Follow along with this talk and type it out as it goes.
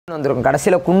வந்திருக்கும்.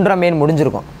 கடைசியில் குன்றமேன்னு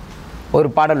முடிஞ்சிருக்கும் ஒரு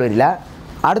பாடல் வரியில்.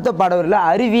 அடுத்த பாடல் வரியில்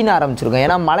அருவின்னு ஆரம்பிச்சிருக்கோம்.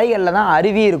 ஏன்னா மலைகளில் தான்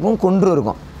அருவி இருக்கும், குன்று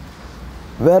இருக்கும்.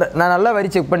 வேறு நான் நல்லா வரி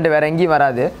செக் பண்ணிட்டு வேறு எங்கேயும்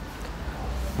வராது.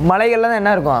 மலைகளில் தான்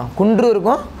என்ன இருக்கும்? குன்று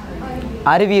இருக்கும்,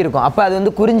 அருவி இருக்கும். அப்போ அது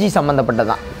வந்து குறிஞ்சி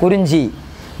சம்மந்தப்பட்டதான். குறிஞ்சி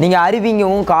நீங்கள்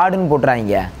அருவிங்கவும் காடுன்னு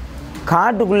போட்டுறாங்க.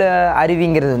 காட்டுக்குள்ளே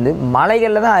அருவிங்கிறது வந்து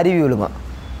மலைகளில் தான் அருவி விழுகும்,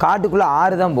 காட்டுக்குள்ளே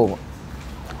ஆறு தான் போகும்,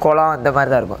 குளம் இந்த மாதிரி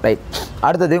தான் இருக்கும். ரைட்.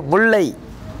 அடுத்தது முல்லை.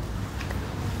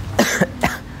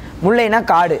 முல்லைனா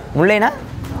காடு, முல்லைனா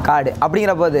காடு.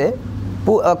 அப்படிங்கிற போது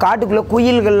காட்டுக்குள்ளே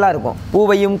குயில்கள்லாம் இருக்கும்.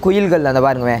 பூவையும் குயில்கள் அந்த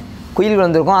பாருங்கவே குயில்கள்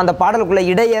வந்திருக்கும். அந்த பாடலுக்குள்ளே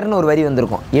இடையர்னு ஒரு வரி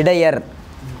வந்திருக்கும். இடையர்,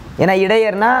 ஏன்னா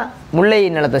இடையர்னா முல்லை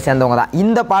நிலத்தை சேர்ந்தவங்க தான்.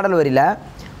 இந்த பாடல் வரியில்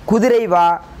குதிரை வா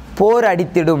போர்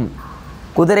அடித்திடும்,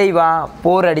 குதிரை வா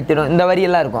போர் அடித்திடும் இந்த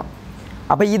வரியெல்லாம் இருக்கும்.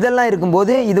 அப்போ இதெல்லாம்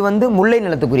இருக்கும்போது இது வந்து முல்லை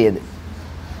நிலத்துக்குரியது.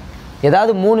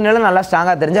 ஏதாவது 3 நிலம் நல்லா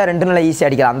ஸ்ட்ராங்காக தெரிஞ்சால் 2 நிலம் ஈஸியாக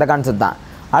அடிக்கலாம், அந்த கான்செப்ட் தான்.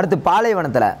 அடுத்து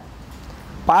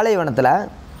பாலைவனத்தில்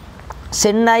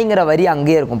சென்னாய்ங்கிற வரி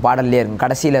அங்கேயே இருக்கும், பாடல்லே இருக்கும்,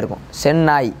 கடைசியில் இருக்கும்.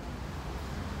 சென்னாய்,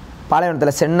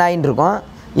 பாலைவனத்தில் சென்னாயின்னு இருக்கும்.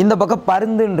 இந்த பக்கம்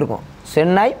பருந்துன்னு இருக்கும்.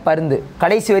 சென்னாய் பருந்து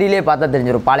கடைசி வரியிலே பார்த்தா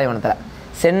தெரிஞ்சிடும். பாலைவனத்தில்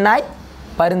சென்னாய்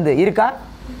பருந்து இருக்கா?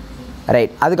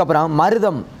 ரைட். அதுக்கப்புறம்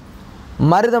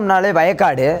மருதம்னாலே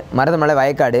வயக்காடு.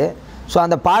 ஸோ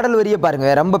அந்த பாடல் வரியை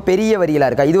பாருங்கள், ரொம்ப பெரிய வரிகளாக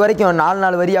இருக்கா. இது வரைக்கும்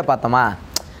 4 வரியாக பார்த்தோமா?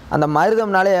 அந்த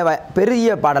மருதம்னாலே பெரிய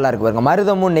பாடலாக இருக்குது பாருங்கள்.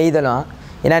 மருதமும் நெய்தலும்.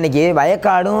 ஏன்னா இன்றைக்கி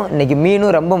வயக்காடும் இன்றைக்கி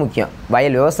மீனும் ரொம்ப முக்கியம்.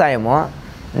 வயல் விவசாயமும்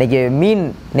இன்றைக்கி மீன்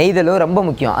நெய்தலும் ரொம்ப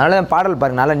முக்கியம். அதனால தான் பாடல்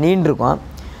பாருங்கள் நல்லா நீண்டிருக்கும்.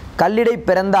 கல்லிடை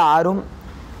பிறந்த ஆறும்,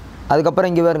 அதுக்கப்புறம்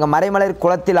இங்கே பாருங்க மறைமலர்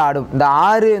குளத்தில் ஆடும். இந்த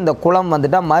ஆறு இந்த குளம்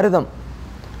வந்துட்டால் மருதம்.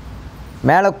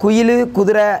 மேலே குயில்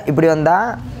குதிரை இப்படி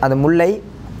வந்தால் அது முல்லை.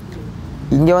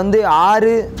 இங்கே வந்து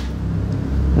ஆறு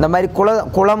இந்த மாதிரி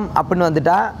குளம் அப்படின்னு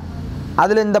வந்துட்டா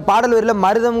அதில் இந்த பாடல் வரியில்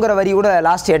மருதம்ங்கிற வரி கூட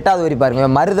லாஸ்ட் 8வது வரி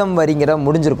பாருங்கள், மருதம் வரிங்கிற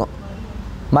முடிஞ்சிருக்கும்.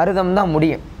 மருதம் தான்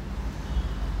முடியும்.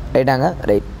 ரைட்டாங்க?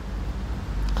 ரைட்.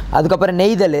 அதுக்கப்புறம்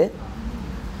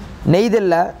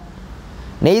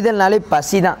நெய்தல்னாலே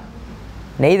பசி தான்.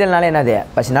 நெய்தல்னாலே என்னது?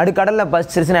 பசி. நடுக்கடலில்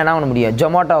பசிச்சிருச்சுன்னா என்ன பண்ண முடியும்?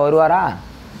 ஜொமேட்டோ வருவாரா?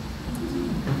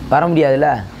 வர முடியாதுல்ல.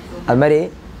 அது மாதிரி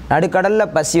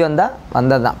நடுக்கடலில் பசி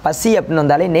வந்தது தான் பசி அப்படின்னு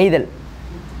வந்தாலே நெய்தல்.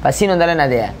 பசின்னு வந்தாலே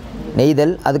என்னது?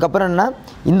 நெய்தல். அதுக்கப்புறம் என்ன,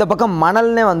 இந்த பக்கம்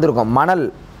மணல்னே வந்திருக்கும்.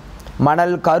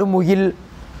 மணல் கருமுகில்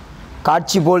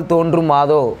காட்சி போல் தோன்றும்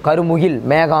மாதோ. கருமுகில்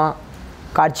மேகம்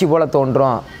காட்சி போல்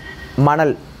தோன்றும்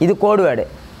மணல். இது கோடு வேர்டு.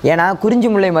 ஏன்னா குறிஞ்சி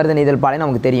முல்லை மருத நெய்தல் பாலை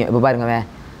நமக்கு தெரியும். இப்போ பாருங்கவே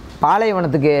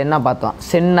பாலைவனத்துக்கு என்ன பார்த்தோம்?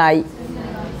 சென்னாய்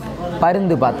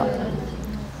பருந்து பார்த்தோம்.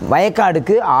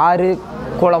 வயக்காடுக்கு ஆறு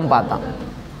குளம் பார்த்தோம்.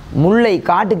 முல்லை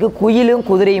காட்டுக்கு குயிலும்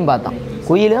குதிரையும் பார்த்தோம்.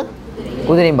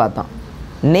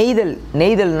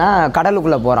 நெய்தல்னா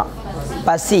கடலுக்குள்ளே போகிறான்.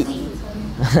 பசி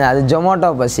அது ஜொமேட்டோ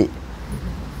பசி.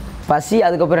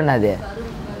 அதுக்கப்புறம் என்னது?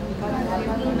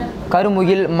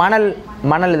 கருமுகில்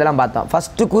மணல் இதெல்லாம் பார்த்தோம்.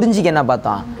 ஃபஸ்ட்டு குறிஞ்சிக்கு என்ன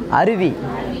பார்த்தோம்?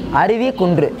 அருவி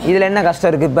குன்று. இதில் என்ன கஷ்டம்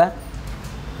இருக்குது? இப்போ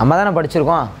நம்ம தானே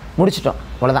படிச்சிருக்கோம், முடிச்சிட்டோம்,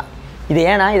 அவ்வளோதான். இது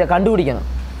ஏன்னா இதை கண்டுபிடிக்கணும்.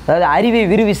 அதாவது அருவி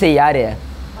விரிவிசை யார்?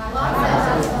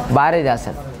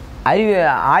 பாரதிதாசன்.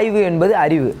 ஆய்வு என்பது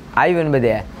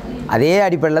அதே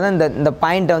அடிப்படையில் தான் இந்த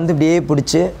பாயிண்ட்டை வந்து இப்படியே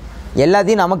பிடிச்சி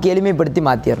எல்லாத்தையும் நமக்கு எளிமைப்படுத்தி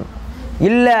மாற்றிடணும்.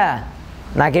 இல்லை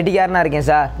நான் கெட்டிக்காரனாக இருக்கேன்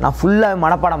சார், நான் ஃபுல்லாக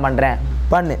மனப்பாடம் பண்ணுறேன்,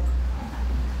 பண்ணு,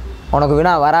 உனக்கு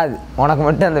வினா வராது. உனக்கு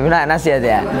மட்டும் அந்த வினா என்ன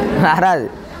செய்யாது? வராது.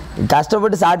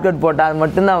 கஷ்டப்பட்டு ஷார்ட்கட் போட்டால் அது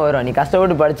மட்டும்தான் வரும். நீ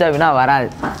கஷ்டப்பட்டு படித்தா வினா வராது.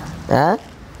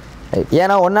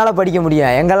 ஏன்னா உன்னால் படிக்க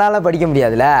முடியும், எங்களால் படிக்க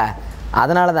முடியாதுல்ல.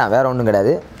 அதனால தான், வேறு ஒன்றும்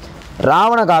கிடையாது.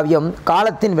 ராவண காவியம்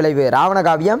காலத்தின்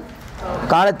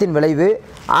விளைவு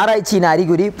ஆராய்ச்சியின்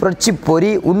அறிகுறி புரட்சி பொறி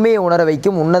உண்மையை உணர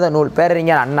வைக்கும் உன்னத நூல்.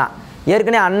 பேரறிஞர் அண்ணா.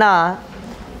 ஏற்கனவே அண்ணா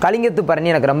கலிங்கத்து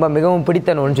பரணி எனக்கு மிகவும்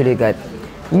பிடித்த நூல்னு சொல்லியிருக்காரு.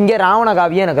 இங்கே ராவண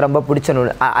காவியம் எனக்கு ரொம்ப பிடிச்ச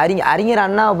நூல். அறிஞர்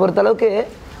அண்ணாவை பொறுத்தளவுக்கு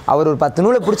அவர் ஒரு 10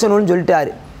 நூலை பிடிச்ச நூல்னு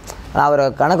சொல்லிட்டாரு. அவரை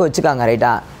கணக்கு வச்சுக்காங்க.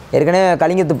 ரைட்டா? ஏற்கனவே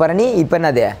கலிங்கத்து பரணி, இப்போ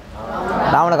என்னது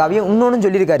ராவண காவியம். இன்னொன்று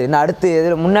சொல்லியிருக்காரு. நான் அடுத்து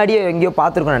இதில் முன்னாடியே எங்கேயோ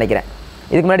பார்த்துருக்கோன்னு நினைக்கிறேன்.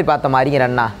 இதுக்கு முன்னாடி பார்த்தோம் அறிஞர்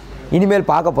அண்ணா. இனிமேல்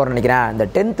பார்க்க போகிறேன்னு நினைக்கிறேன். இந்த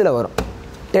 10th வரும்.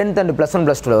 10th அண்ட் +1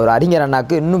 +2 ஒரு அறிஞர்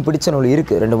அண்ணாக்கு இன்னும் பிடிச்ச நூல்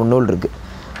இருக்குது, 2-3 நூல் இருக்குது.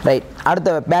 ரைட். அடுத்த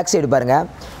பேக் சைடு பாருங்கள்.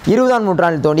 20ஆம்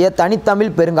நூற்றாண்டில் தோண்டிய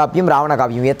தனித்தமிழ் பெருங்காப்பியம் ராவண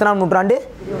காவியம். எத்தனாம் நூற்றாண்டு?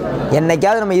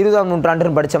 என்னைக்காவது நம்ம 20ஆம்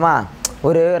நூற்றாண்டுன்னு படித்தோமா?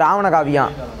 ஒரு ராவண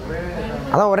காவியம்,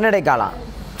 அதான் உரைநடை காலம்.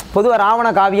 பொதுவாக ராவண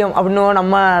காவியம் அப்படின்னு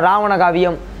நம்ம ராவண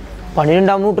காவியம்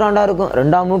 12ஆம் நூற்றாண்டாக இருக்கும்,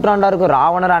 2ஆம் நூற்றாண்டாக இருக்கும்.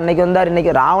 ராவணர் அன்னைக்கு வந்தார்,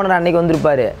 ராவணர் அன்னைக்கு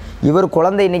வந்திருப்பார். இவர்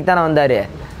குழந்தை இன்னைக்கு தானே வந்தார்.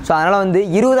 ஸோ அதனால் வந்து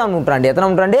 20ஆம் நூற்றாண்டு.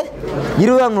 எத்தனாம் நூற்றாண்டு?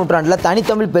 20ஆம் நூற்றாண்டில்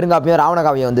தனித்தமிழ் பெருங்காப்பியம் ராவண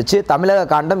காவியம் வந்துச்சு. தமிழக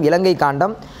காண்டம், இலங்கை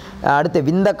காண்டம், அடுத்து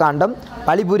விந்த காண்டம்,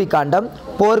 பலிபுரி காண்டம்,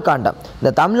 போர்க்காண்டம்.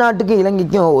 இந்த தமிழ்நாட்டுக்கும்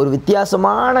இலங்கைக்கும் ஒரு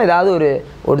வித்தியாசமான ஏதாவது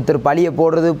ஒருத்தர் பழியை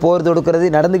போடுறது, போர் தொடுக்கிறது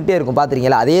நடந்துக்கிட்டே இருக்கும்.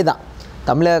 பார்த்துருக்கீங்களா? அதே தான்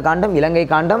தமிழக காண்டம், இலங்கை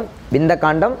காண்டம், விந்த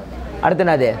காண்டம், அடுத்து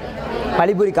என்னது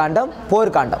பலிபுரி காண்டம்,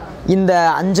 போர்க்காண்டம். இந்த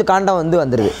 5 காண்டம்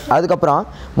வந்துடுது. அதுக்கப்புறம்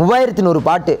 3100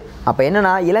 பாட்டு. அப்போ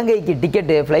என்னென்னா இலங்கைக்கு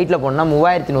டிக்கெட்டு ஃப்ளைட்டில் போனால்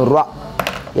 3100 ரூபா.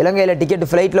 இலங்கையில் டிக்கெட்டு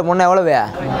ஃப்ளைட்டில் போனால் எவ்வளவு?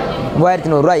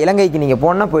 3100 ரூபா. இலங்கைக்கு நீங்கள்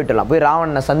போனால் போயிட்டுலாம், போய்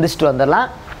ராவணனை சந்திச்சுட்டு வந்துடலாம்.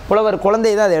 புலவர்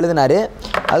குழந்தை தான் அதை எழுதினார்.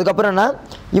 அதுக்கப்புறம்னா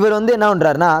இவர் என்ன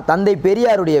பண்ணுறாருனா தந்தை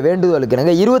பெரியாருடைய வேண்டுதலுக்கு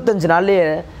நாங்கள் 25 நாள்லேயே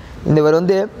இவர்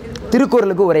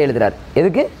திருக்குறளுக்கு உரை எழுதுகிறார்.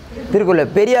 எதுக்கு? திருக்குறள்.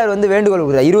 பெரியார் வேண்டுகோள்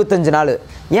கொடுக்குறார் 25 நாள்.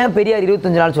 ஏன் பெரியார்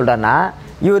 25 நாள் சொல்கிறாருன்னா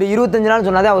இவர் 25 நாள்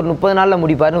சொன்னாதே அவர் 30 நாளில்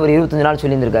முடிப்பார்னு ஒரு 25 நாள்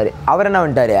சொல்லியிருந்திருக்காரு. அவர் என்ன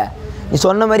பண்ணிட்டாரு? நீ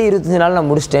சொன்ன மாதிரி 25 நாள் நான்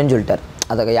முடிச்சிட்டேன்னு சொல்லிட்டார்.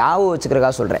 அதை யாவும்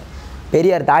வச்சுக்கிறக்கா சொல்கிறேன்.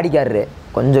 பெரியார் தாடிக்காரரு,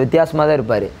 கொஞ்சம் வித்தியாசமாக தான்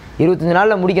இருப்பார். 25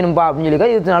 நாளில் முடிக்கணும்ப்பா அப்படின்னு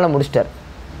சொல்லியிருக்காரு. 25 நாளில் முடிச்சிட்டார்.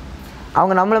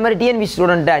 அவங்க நம்மளை மாதிரி டிஎன்பி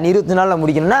ஸ்டூடெண்ட்டை நீ 25 நாளில்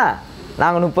முடிக்கணும்னா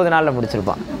நாங்கள் 30 நாளில்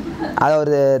முடிச்சிருப்போம். அது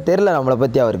ஒரு தெரில நம்மளை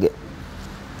பற்றி அவருக்கு.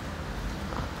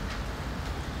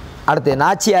 அடுத்து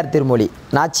நாச்சியார் திருமொழி.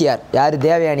 நாச்சியார் யார்?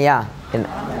 தேவயானியா? என்ன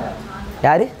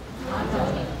யார்?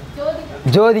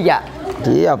 ஜோதிகா.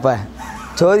 அப்போ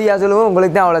ஜோதிகா சொல்லுவோம்,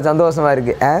 உங்களுக்கு தான் அவ்வளோ சந்தோஷமாக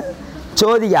இருக்குது.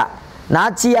 ஜோதிகா.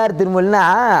 நாச்சியார் திருமொழினா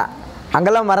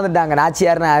அங்கெல்லாம் மறந்துட்டாங்க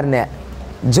நாச்சியார்னா யாருன்னு.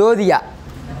 ஜோதிகா.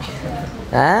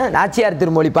 நாச்சியார்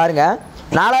திருமொழி பாருங்கள்.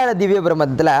 4,000 திவ்ய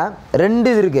பிரபந்தத்தில் 2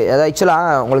 இது இருக்குது. அது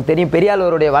ஆக்சுவலாக உங்களுக்கு தெரியும்,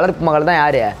 பெரியாளருடைய வளர்ப்பு மகள் தான்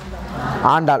யார்?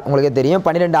 ஆண்டாள். உங்களுக்கே தெரியும்.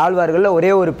 12 ஆழ்வார்களில்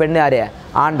ஒரே ஒரு பெண் யார்?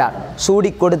 ஆண்டாள். சூடி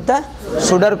கொடுத்த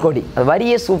சுடற்கொடி. அது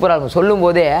வரியே சூப்பராக இருக்கும். சொல்லும்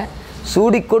போதே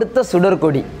சூடி கொடுத்த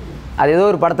சுடற்கொடி. அது ஏதோ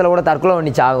ஒரு படத்தில் கூட தற்கொலை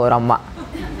பண்ணிச்சு ஒரு அம்மா,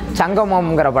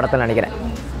 சங்கமம்ங்கிற படத்தில் நினைக்கிறேன்.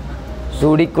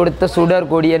 சூடி கொடுத்த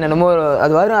சுடற்கொடி என்னமோ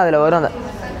அது வரும், அதில் வரும். அந்த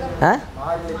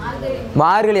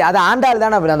மார்கழி. அது ஆண்டாள்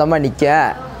தானே அப்படி அந்த அம்மா நிற்க,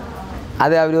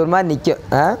 அது அப்படி ஒரு மாதிரி நிற்கும்.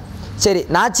 சரி.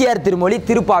 நாச்சியார் திருமொழி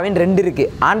திருப்பாவின் 2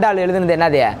 இருக்குது. ஆண்டாள் எழுதுனது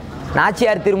என்னது?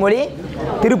 நாச்சியார் திருமொழி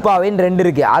திருப்பாவின் 2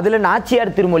 இருக்குது. அதில்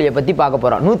நாச்சியார் திருமொழியை பற்றி பார்க்க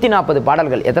போகிறோம். 140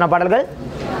 பாடல்கள். எத்தனை பாடல்கள்?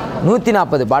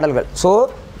 140 பாடல்கள். ஸோ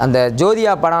அந்த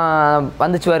ஜோதியா படம்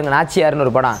வந்துச்சு பாருங்க, நாச்சியார்னு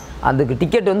ஒரு படம். அதுக்கு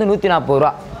டிக்கெட் 140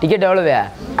 ரூபா. டிக்கெட் எவ்வளவு?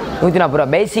 140 ரூபா.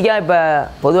 பேசிக்காக இப்போ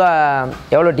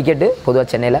பொதுவாக எவ்வளோ டிக்கெட்டு? பொதுவாக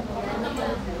சென்னையில்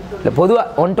இல்லை, பொதுவாக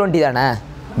 120 தானே.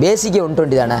 பேசிக்கே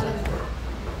 120 தானே.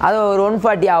 அதை ஒரு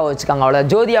 140 ஆக வச்சுக்காங்க. அவ்வளோ.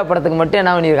 ஜோதியா படத்துக்கு மட்டும்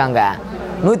என்ன பண்ணியிருக்காங்க?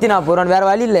 140 ரூபா. வேறு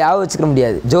வழி இல்லை, யாவும் வச்சுக்க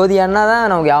முடியாது. ஜோதியானா தான்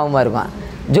நமக்கு யாபமாக இருக்கும்.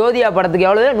 ஜோதியா படத்துக்கு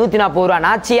எவ்வளவு? 140 ரூபா.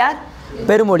 நாச்சியார்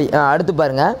பெருமொழி. அடுத்து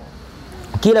பாருங்கள்,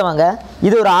 கீழே வாங்க.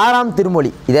 இது ஒரு 6ஆம் திருமொழி.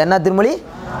 இது என்ன திருமொழி?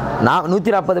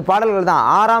 140 பாடல்கள் தான்.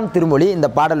 6ஆம் திருமொழி இந்த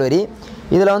பாடல் வரி.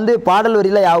 இதில் பாடல்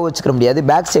வரியில் யாவும் வச்சுக்க முடியாது.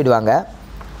 பேக் சைடு வாங்க.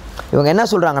 இவங்க என்ன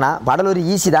சொல்கிறாங்கன்னா, பாடல் வரி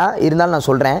ஈஸி தான், இருந்தாலும் நான்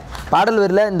சொல்கிறேன். பாடல்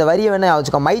வரியில் இந்த வரியை வேணால்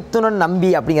வச்சுக்கோ. மைத்துனன் நம்பி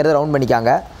அப்படிங்கிறத ரவுண்ட்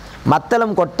பண்ணிக்காங்க.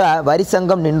 மத்தளம் கொட்ட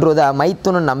வரிசங்கம் நின்றுத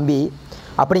மைத்துனன் நம்பி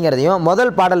அப்படிங்கிறதையும்,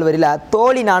 முதல் பாடல் வரியில்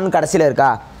தோழி நான் கடைசியில்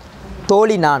இருக்கா,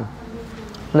 தோழி நான்,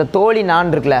 இந்த தோழி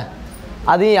நான் இருக்குல்ல,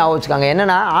 அதையும் ஞாபகம் வச்சுக்காங்க.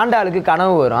 என்னென்னா ஆண்டாளுக்கு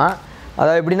கனவு வரும்.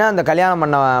 அதாவது எப்படின்னா, அந்த கல்யாணம்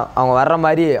பண்ண அவங்க வர்ற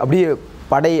மாதிரி அப்படியே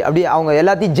அப்படியே அவங்க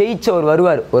எல்லாத்தையும் ஜெயிச்சவர்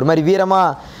வருவார். ஒரு மாதிரி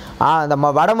வீரமாக அந்த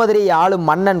வடமதுரை ஆளும்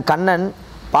மன்னன் கண்ணன்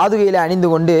பாதுகையில் அணிந்து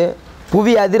கொண்டு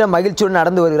புவி அதிர மகிழ்ச்சியுடன்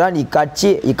நடந்து வருகிறான்.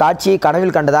 இக்காட்சியை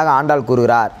கனவில் கண்டதாக ஆண்டாள்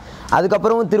கூறுகிறார்.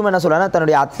 அதுக்கப்புறமும் திரும்ப என்ன சொல்கிறாங்கன்னா,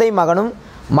 தன்னுடைய அத்தை மகனும்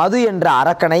மது என்ற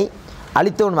அரக்கனை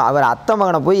அழித்தவன். அவர் அத்தை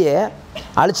மகனை போய்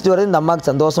அழிச்சிட்டு வர்றது இந்த அம்மாவுக்கு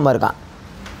சந்தோஷமாக இருக்கான்.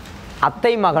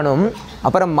 அத்தை மகனும்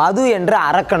அப்புறம் மது என்ற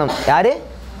அரக்கனும். யார்?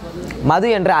 மது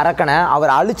என்ற அரக்கனை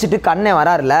அவர் அழிச்சிட்டு கண்ணே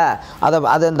வராருல, அது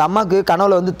அந்த அம்மாவுக்கு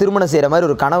கனவுல திருமணம் செய்கிற மாதிரி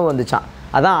ஒரு கனவு வந்துச்சான்.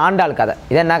 அதான் ஆண்டாள் கதை.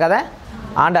 இது என்ன கதை?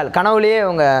 ஆண்டாள் கனவுலேயே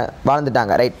அவங்க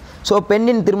வாழ்ந்துட்டாங்க. ரைட். ஸோ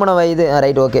பெண்ணின் திருமண வயது.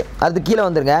 Right, okay. அடுத்து கீழே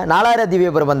வந்துருங்க. 4,000 திவ்ய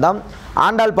பிரபந்தம்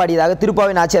ஆண்டாள் பாடியதாக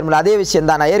திருப்பாவை நாச்சியார். அதே விஷயம்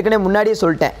தான், நான் ஏற்கனவே முன்னாடியே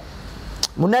சொல்லிட்டேன்.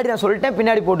 நான் சொல்லிட்டேன்,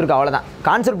 பின்னாடி போட்டிருக்கேன், அவ்வளோதான்.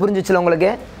 கான்செப்ட் புரிஞ்சிச்சுல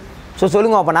உங்களுக்கு? ஸோ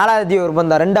சொல்லுங்க அப்போ 4,000 திவ்ய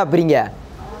பிரபந்தம் 2ஆ பிரிங்க.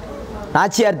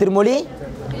 நாச்சியார் திருமொழி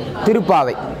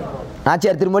திருப்பாவை.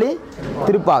 நாச்சியார் திருமொழி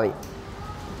திருப்பாவை.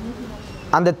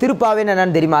 அந்த திருப்பாவைன்னு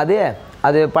என்னென்னு தெரியுமா?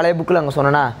 அது பழைய புக்கில் அங்கே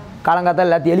சொன்னேன்னா, காலங்காத்தால்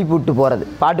எல்லாத்தையும் எழுப்பி விட்டு போகிறது.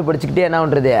 பாட்டு படிச்சுக்கிட்டே என்ன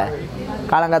பண்ணுறது?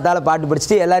 காலங்காத்தால் பாட்டு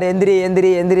படிச்சுட்டு எல்லோரும் எந்திரி எந்திரி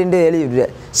எந்திரின்ட்டு எழுதி.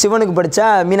 சிவனுக்கு படித்தா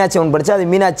மீனாட்சி அம்மன் படித்தா அது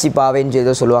மீனாட்சி பாவைன்னு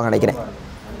ஏதோ சொல்லுவாங்க நினைக்கிறேன்.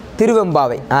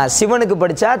 திருவெம்பாவை. சிவனுக்கு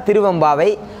படித்தா திருவெம்பாவை,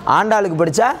 ஆண்டாளுக்கு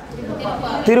படித்தா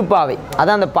திருப்பாவை.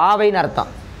 அதான் அந்த பாவைன்னு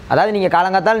அர்த்தம். அதாவது நீங்கள்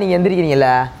காலங்காத்தால் நீங்கள் எந்திரிக்கிறீங்கள,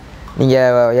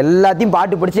 நீங்கள் எல்லாத்தையும்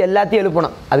பாட்டு படித்து எல்லாத்தையும்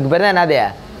எழுப்பணும். அதுக்கு பேர் தான் என்னது?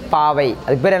 பாவை.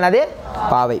 அதுக்கு பேர் என்னது?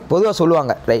 பாவை. பொதுவாக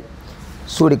சொல்லுவாங்க. ரைட்.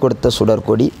 சூடி கொடுத்த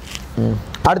சுடற்கொடி.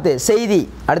 அடுத்து செய்தி.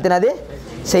 அடுத்து என்னது?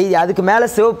 செய்தி. அதுக்கு மேலே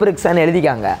சிவப்பிரிக்ஸான்னு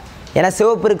எழுதிக்காங்க. ஏன்னா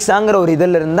சிவப்பிரிக்ஸாங்கிற ஒரு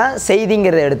இதில் இருந்தால்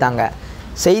செய்திங்கிறத எடுத்தாங்க.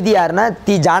 செய்தி யாருன்னா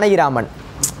தி ஜானகிராமன்.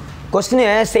 கொஸ்டின்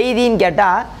செய்தின்னு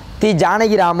கேட்டால் தி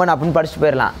ஜானகிராமன் அப்படின்னு படிச்சுட்டு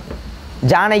போயிடலாம்.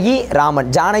 ஜானகி ராமன்.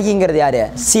 ஜானகிங்கிறது யார்?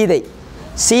 சீதை.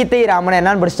 சீதை ராமன்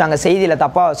என்னன்னு படிச்சிட்டாங்க? செய்தியில்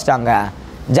தப்பாக வச்சுட்டாங்க,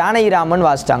 ஜானகி ராமன்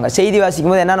வாசிட்டாங்க. செய்தி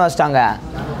வாசிக்கும் போது என்னன்னு வாசிட்டாங்க?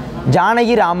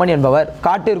 ஜானகி ராமன் என்பவர்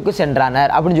காட்டிற்கு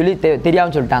சென்றானர் அப்படின்னு சொல்லி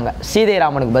தெரியாமல் சொல்லிட்டாங்க சீதை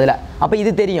ராமனுக்கு பதிலாக. அப்போ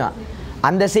இது தெரியும்.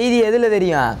 அந்த செய்தி எதில்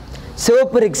தெரியும்?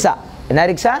 சிவப்பு ரிக்ஷா. என்ன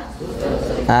ரிக்ஷா?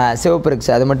 சிவப்பு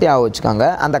ரிக்ஷா. அது மட்டும் ஞாபகம் வச்சுக்கோங்க.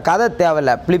 அந்த கதை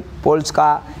தேவையில்லை. பிலிப் போல்ஸ்கா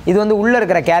இது வந்து உள்ளே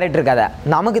இருக்கிற கேரக்டர் கதை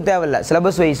நமக்கு தேவையில்லை.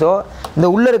 சிலபஸ் வைஸோ இந்த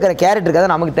உள்ளே இருக்கிற கேரக்டர் கதை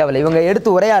நமக்கு தேவையில்லை. இவங்க எடுத்து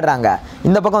உரையாடுறாங்க.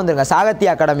 இந்த பக்கம் வந்துருங்க.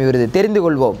 சாகித்ய அகாடமி விருது தெரிந்து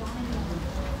கொள்வோம்.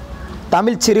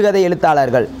 தமிழ் சிறுகதை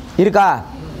எழுத்தாளர்கள் இருக்கா?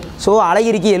 ஸோ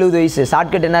அழகிரிக்கு 70 வயசு.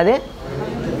 ஷார்ட்கட் என்னது?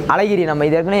 அழகிரி. நம்ம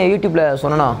இது ஏற்கனவே யூடியூப்பில்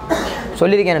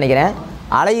சொல்லியிருக்கேன்னு நினைக்கிறேன்.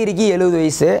 அழகிரிக்கு 70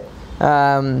 வயசு.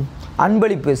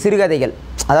 அன்பளிப்பு சிறுகதைகள்,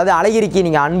 அதாவது அழகிரிக்கு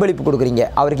நீங்கள் அன்பளிப்பு கொடுக்குறீங்க.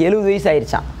 அவருக்கு 70 வயசு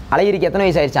ஆயிடுச்சான். அழகிரிக்கு எத்தனை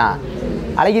வயசு ஆயிடுச்சான்?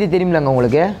 அழகிரி தெரியுமில்லங்க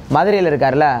உங்களுக்கு, மதுரையில்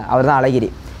இருக்கார்ல, அவர் தான் அழகிரி.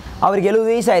 அவருக்கு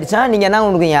 70 வயசு ஆயிடுச்சா. நீங்கள் என்ன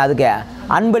கொடுக்குறீங்க? அதுக்கு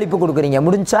அன்பளிப்பு கொடுக்குறீங்க.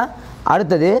 முடிஞ்சா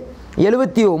அடுத்தது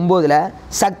 79ல்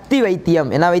சக்தி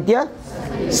வைத்தியம். என்ன வைத்தியம்?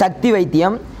 சக்தி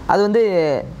வைத்தியம். அது வந்து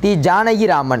ஜானகி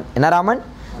ராமன். என்ன ராமன்?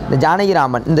 இந்த ஜானகி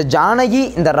ராமன். இந்த ஜானகி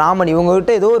இந்த ராமன்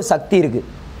இவங்ககிட்ட ஏதோ ஒரு சக்தி இருக்குது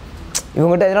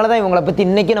இவங்ககிட்ட. இதனால தான் இவங்களை பற்றி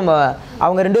இன்றைக்கி நம்ம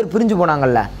அவங்க 2 பேர் பிரிஞ்சு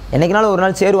போனாங்கல்ல, என்றைக்குனாலும் ஒரு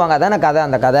நாள் சேருவாங்க. அதான கதை.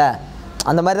 அந்த கதை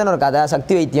அந்த மாதிரி தானே ஒரு கதை.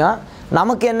 சக்தி வைத்தியம்.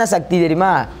 நமக்கு என்ன சக்தி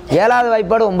தெரியுமா? 7வது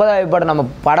வாய்ப்பாடு 9வது வாய்ப்பாடு நம்ம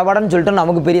படபடன்னு சொல்லிட்டு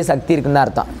நமக்கு பெரிய சக்தி இருக்குன்னு தான்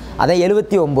அர்த்தம். அதான்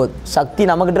 79 சக்தி.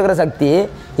 நமக்கிட்ட இருக்கிற சக்தி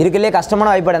இருக்குல்லையே. கஷ்டமான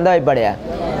வாய்ப்பாடு எந்த வாய்ப்பாடு?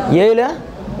 7,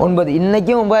 9.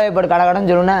 இன்றைக்கும் 9வது வாய்ப்பாடு கடகடன்னு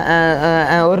சொல்லணுன்னா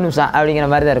ஒரு நிமிஷம் அப்படிங்கிற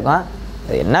மாதிரி தான் இருக்கும்.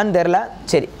 என்னன்னு தெரில.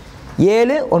 சரி,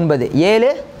 7, 9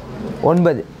 7,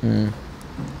 9.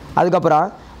 அதுக்கப்புறம்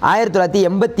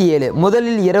 1987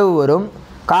 முதலில் இரவு வரும்,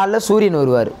 காலைல சூரியன்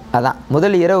வருவார். அதான்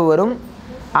முதல் இரவு வரும்.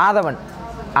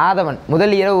 ஆதவன்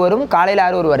முதல் இரவு வரும், காலையில்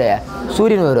யார் வருவார்?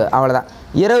 சூரியன் வருவார். அவ்வளோதான்.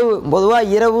 இரவு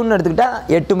பொதுவாக இரவுன்னு எடுத்துக்கிட்டால்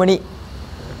 8 மணி.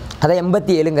 அதான்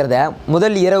 87ங்கிறத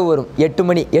முதல் இரவு வரும் 8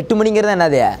 மணி. 8 மணிங்கிறது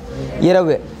என்னது?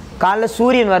 இரவு. காலைல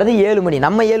சூரியன் வர்றது 7 மணி.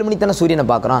 நம்ம 7 மணிக்கு தானே சூரியனை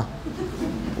பார்க்குறோம்.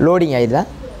 லோடிங் ஆகிடுதா?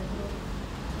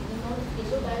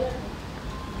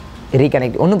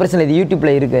 ரீகனெக்ட் ஒன்றும் பிரச்சனை இல்லை. இது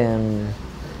யூடியூப்பில் இருக்கு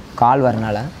கால்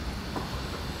வரனால.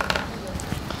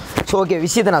 ஸோ ஓகே,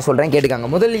 விஷயத்தை நான் சொல்கிறேன் கேட்டுக்காங்க.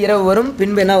 முதல் இரவு வரும்,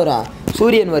 பின்பு என்ன வரும்?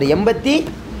 சூரியன் வரும்.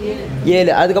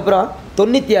 87. அதுக்கப்புறம்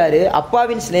 96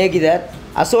 அப்பாவின் சிநேகிதர்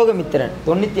அசோகமித்திரன்.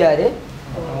 96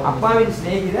 அப்பாவின்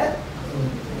சிநேகிதர்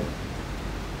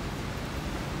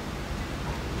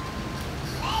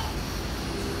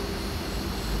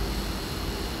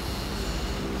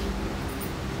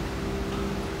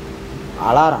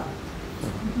அலாரம்.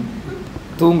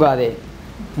 தூங்காதே,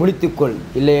 முழித்துக்கொள்,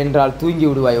 இல்லை என்றால் தூங்கி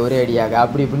விடுவாய் ஒரே அடியாக,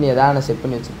 அப்படி இப்படின்னு எதாவது செட்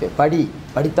பண்ணி வச்சுருப்பேன்.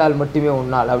 படித்தால் மட்டுமே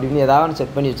உன்னால் அப்படி இப்படின்னு எதாவது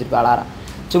செட் பண்ணி வச்சுருப்பேன். அலாரம்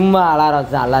சும்மா அலாரம்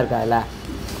வச்சு தான் நல்லா இருக்காதுல்ல.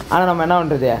 ஆனால் நம்ம என்ன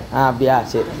பண்ணுறது? அப்படியா,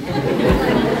 சரி.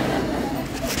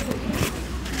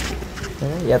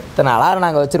 எத்தனை அலாரம்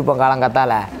நாங்கள் வச்சுருப்போம்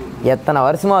காலங்காத்தால், எத்தனை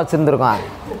வருஷமாக வச்சுருந்துருக்கோம்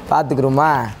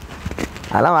பார்த்துக்குறோமா?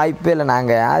 அதெல்லாம் வாய்ப்பே இல்லை.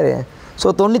 நாங்கள் யார்? ஸோ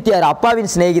 96 அப்பாவின்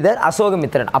சிநேகிதர்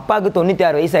அசோகமித்திரன். அப்பாவுக்கு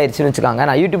 96 வயசு ஆயிடுச்சுன்னு வச்சுக்காங்க.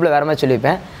 நான் யூடியூப்பில் வேறு மாதிரி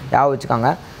சொல்லியிருப்பேன், ஞாபகம் வச்சுக்காங்க.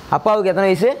 அப்பாவுக்கு எத்தனை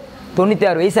வயசு?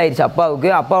 96 வயசு ஆயிடுச்சு அப்பாவுக்கு.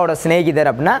 அப்பாவோட சிநேகிதர்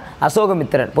அப்படின்னா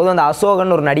அசோகமித்திரன். பொதுவாக அந்த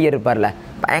அசோகன் ஒரு நடிகர் இருப்பார்ல,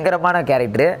 பயங்கரமான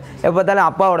கேரக்டரு. எப்போ பார்த்தாலும்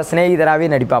அப்பாவோட சிநேகிதராகவே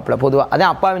நடிப்பாப்பில் பொதுவாக.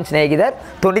 அதான் அப்பாவின் சிநேகிதர்.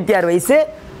 96 வயசு,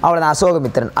 அவ்வளோதான்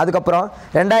அசோகமித்திரன். அதுக்கப்புறம்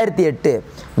 2008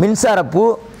 மின்சாரப்பூ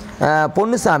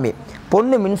பொன்னுசாமி.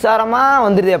 பொண்ணு மின்சாரமாக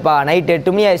வந்துடுதேப்பா, நைட்டு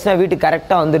 8 மணி ஆயிடுச்சுன்னா வீட்டுக்கு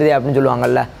கரெக்டாக வந்துடுதே அப்படின்னு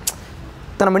சொல்லுவாங்கல்ல.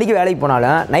 இத்தனை மணிக்கு வேலைக்கு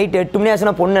போனாலும் நைட்டு 8 மணி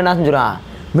ஆச்சுன்னா பொண்ணு என்ன செஞ்சுருவான்?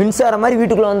 மின்சாரம் மாதிரி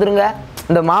வீட்டுக்குள்ளே வந்துருங்க.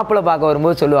 இந்த மாப்பிள்ளை பார்க்க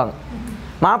வரும்போது சொல்லுவாங்க,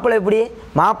 மாப்பிள்ளை எப்படி?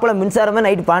 மாப்பிள்ளை மின்சாரமாக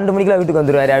நைட்டு 12 மணிக்கெலாம் வீட்டுக்கு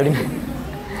வந்துடுவார் அப்படின்னு.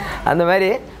 அந்த மாதிரி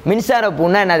மின்சார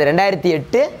பூன்னா என்னது?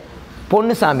 2008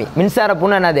 பொன்னுசாமி. மின்சார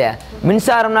பூன்னா என்னது?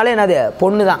 மின்சாரம்னாலே என்னது?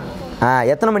 பொண்ணு தான்.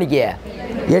 எத்தனை மணிக்கு?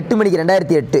 8 மணிக்கு.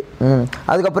 2008.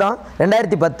 அதுக்கப்புறம்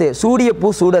 2010 சூடிய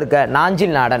பூ சூடர்க்க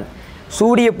நாஞ்சில் நாடன்.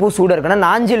 சூடிய பூ சூடர்க்குன்னா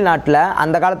நாஞ்சில் நாட்டில்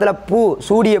அந்த காலத்தில்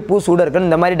சூடிய பூ சூடர்க்குன்னு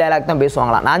இந்த மாதிரி டைலாக் தான்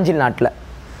பேசுவாங்களாம். நாஞ்சில் நாட்டில்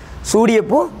சூடிய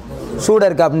பூ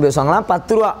சூடர்க்கு அப்படின்னு பேசுவாங்களாம்.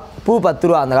 10 ரூபா பூ, 10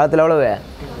 ரூபா. அந்த காலத்தில் எவ்வளவு?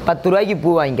 10 ரூபாய்க்கு பூ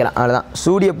வாங்கிக்கலாம், அவ்வளோதான்.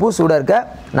 சூடிய பூ சூடர்க்க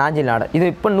நாஞ்சில் நாடன். இது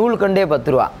இப்போ நூல் கண்டே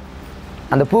 10 ரூபா.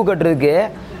 அந்த பூ கட்டுறதுக்கு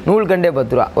நூல் கண்டே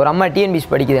 10 ரூபா. ஒரு அம்மா டிஎன்பிசி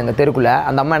படிக்குது எங்கள் தெருக்குள்ளே.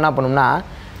 அந்த அம்மா என்ன பண்ணும்னா,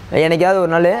 எனக்காவது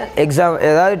ஒரு நாள் எக்ஸாம்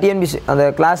ஏதாவது டிஎன்பிசி அந்த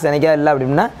கிளாஸ் எனக்காவது இல்லை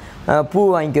அப்படின்னா பூ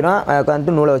வாங்கிக்கிறோம்,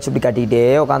 உட்காந்துட்டு நூலை வச்சு இப்படி கட்டிக்கிட்டே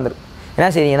உட்காந்துரும். என்ன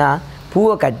செய்றீங்கன்னா,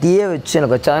 பூவை கட்டியே வச்சு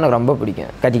எனக்கு வச்சா எனக்கு ரொம்ப பிடிக்கும்.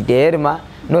 கட்டிக்கிட்டே இருமா,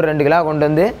 இன்னொரு 2 கிலோ கொண்டு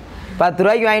வந்து 10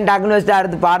 ரூபாய்க்கு வாங்கிட்டாக்குன்னு வச்சுட்டு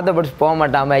அடுத்து பாடத்தை படிச்சு போக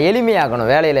மாட்டாமல் எளிமையாக்கணும்.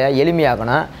 வேலையில்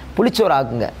எளிமையாக்கணும். புளிச்சோறு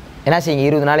ஆக்குங்க. என்ன செய்யுங்க,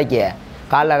 20 நாளைக்கு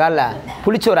காலைல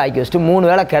புளிச்சோறு ஆக்கி வச்சுட்டு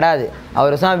 3 வேளை கெடாது.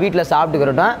 அவர் வீட்டில்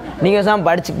சாப்பிட்டுக்கிறட்டும், நீங்கள்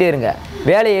படிச்சுக்கிட்டே இருங்க.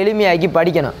 வேலையை எளிமையாக்கி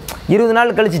படிக்கணும். 20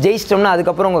 நாள் கழித்து ஜெயிச்சிட்டோம்னா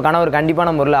அதுக்கப்புறம் உங்கள் கணவர்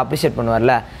கண்டிப்பான முறையில் அப்ரிஷியேட்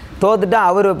பண்ணுவார்ல. தோத்துட்டா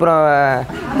அவர் அப்புறம்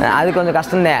அது கொஞ்சம்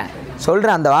கஷ்டம்தான்.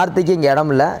 சொல்கிறேன், அந்த வார்த்தைக்கு இங்கே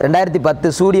இடம் இல்லை. 2010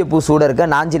 சூரியப்பூ சூட இருக்க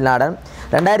நாஞ்சில் நாடன்.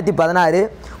 2016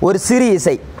 ஒரு சிறு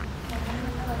இசை.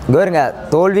 பாருங்க,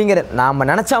 தோல்விங்கிற நாம்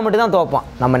நினச்சா மட்டும் தான் தோப்போம்,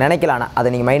 நம்ம நினைக்கலான்னா அதை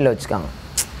நீங்கள் மைண்டில் வச்சுக்காங்க.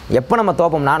 எப்போ நம்ம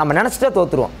தோப்போம்னா நம்ம நினச்சிட்டா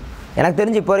தோற்றுருவோம். எனக்கு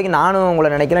தெரிஞ்சு இப்போ வரைக்கும் நானும் உங்களை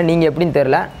நினைக்கிறேன், நீங்கள் எப்படின்னு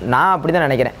தெரில, நான் அப்படி தான்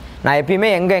நினைக்கிறேன். நான் எப்பயுமே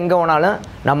எங்கே போனாலும்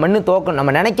நம்ம இன்னும் தோக்கணும்,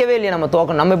 நம்ம நினைக்கவே இல்லையா நம்ம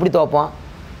தோக்கணும், நம்ம எப்படி தோப்போம்,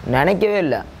 நினைக்கவே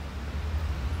இல்லை.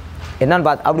 என்னன்னு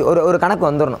பார்த்து அப்படி ஒரு கணக்கு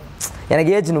வந்துடணும்.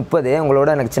 எனக்கு ஏஜ் 30, உங்களோட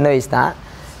எனக்கு சின்ன வயசு தான்.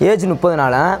 ஏஜ்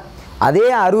 30னால அதே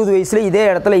 60 வயசில் இதே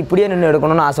இடத்துல இப்படியே நின்று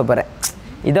எடுக்கணும்னு ஆசைப்பட்றேன்.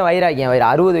 இதை வைராக்கியம்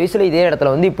 60 வயசில் இதே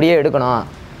இடத்துல வந்து இப்படியே எடுக்கணும்,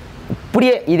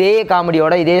 இப்படியே இதே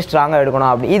காமெடியோட இதே ஸ்ட்ராங்காக எடுக்கணும்.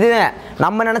 அப்படி இதுதான்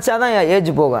நம்ம நினச்சா தான்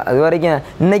ஏஜ் போகும். அது வரைக்கும்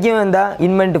இன்றைக்கும் இந்த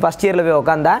இன்வென்ட் ஃபஸ்ட் இயரில் போய்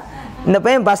உட்காந்தா இந்த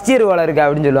பையன் ஃபஸ்ட் இயர் வேலை இருக்குது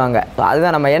அப்படின்னு சொல்லுவாங்க.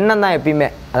 அதுதான் நம்ம எண்ணம் தான் எப்பயுமே.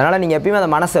 அதனால் நீங்கள் எப்பயுமே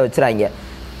அந்த மனசை வச்சுறாங்க.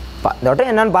 இந்த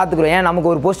வட்டம் என்னென்னு பார்த்துக்குறோம். ஏன்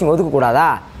நமக்கு ஒரு போஸ்டிங் ஒதுக்கக்கூடாதா?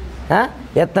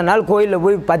 எத்தனை நாள் கோயிலில்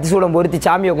போய் பத்தி சூடம் பொருத்தி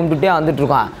சாமியை கும்பிட்டுட்டே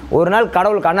வந்துட்டுருக்கோம், ஒரு நாள்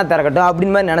கடவுள் கண்ணை திறக்கட்டும்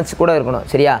அப்படின்னு மாதிரி நினச்சி கூட இருக்கணும்.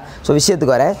 சரியா? ஸோ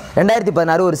விஷயத்துக்கு வர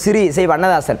 2016 ஒரு சிறு இசை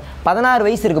வண்ணதாசன். 16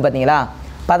 வயசு இருக்குது பார்த்தீங்களா?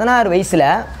 16 வயசில்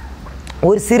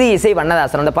ஒரு சிறு இசை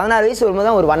வண்ணதாசன். அந்த 16 வயசு வரும்போது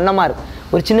தான் ஒரு வண்ணமாக இருக்கும்.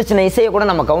 ஒரு சின்ன சின்ன இசையை கூட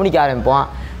நம்ம கவனிக்க ஆரம்பிப்போம்.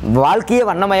 வாழ்க்கையே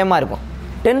வண்ணமயமாக இருக்கும்.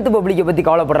 10th பப்ளிக்கை பற்றி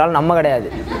கவலைப்படுறாலும் நம்ம கிடையாது.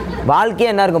 வாழ்க்கையே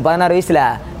என்ன இருக்கும் 16 வயசில்?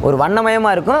 ஒரு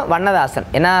வண்ணமயமாக இருக்கும். வண்ணதாசன்.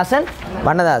 என்ன ஆசன்?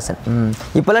 வண்ணதாசன்.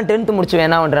 இப்போல்லாம் 10th முடிச்சவன்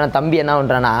என்ன பண்ணுறானா, தம்பி என்ன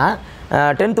பண்ணுறான்னா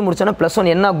 10th முடிச்சோன்னா +1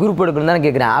 என்ன குரூப் எடுக்கணும்னு தானே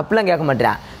கேட்குறேன். அப்படிலாம் கேட்க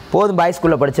மாட்டேன். போதும் பாய்ஸ்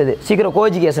ஸ்கூலில் படித்தது, சீக்கிரம்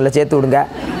கோஎஜுகேஷனில் சேர்த்து விடுங்க.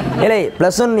 இல்லை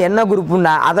 +1 என்ன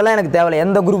குரூப்புன்னா அதெல்லாம் எனக்கு தேவையில்லை,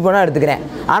 எந்த குரூப் வேணால் எடுத்துக்கிறேன்,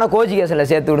 ஆனால் கோஎஜுகேஷனில்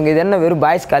சேர்த்து விடுங்க. இது என்ன வெறும்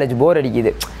பாய்ஸ் காலேஜ், போர்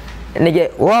அடிக்குது. இன்றைக்கி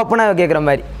ஓப்பனாக கேட்குற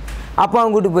மாதிரி. அப்போ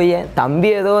அவங்க கூப்பிட்டு போய் தம்பி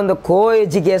ஏதோ இந்த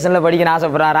கோஎஜுகேஷனில் படிக்கணும்னு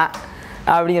ஆசைப்பட்றாரான்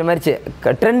அப்படிங்கிற மாதிரி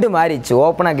ட்ரெண்டு மாறிடுச்சு.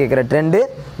 ஓப்பனாக கேட்குற ட்ரெண்டு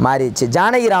மாறிடுச்சு.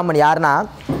 ஜானகிராமன் யாருன்னா,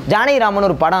 ஜானகிராமன்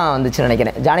ஒரு படம் வந்துச்சுன்னு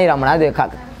நினைக்கிறேன். ஜானகிராமனா அது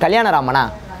கல்யாணராமனா,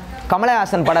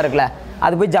 கமலஹாசன் படம் இருக்குல்ல,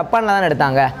 அது போய் ஜப்பானில் தானே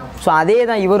எடுத்தாங்க. ஸோ அதே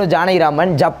தான் இவரும்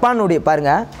ஜானகிராமன். ஜப்பானுடைய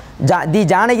பாருங்கள்,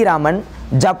 ஜானகிராமன்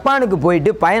ஜப்பானுக்கு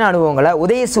போயிட்டு பயண அனுபவங்களை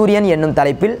உதயசூரியன் என்னும்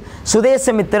தலைப்பில்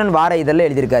சுதேசமித்திரன் வார இதழில்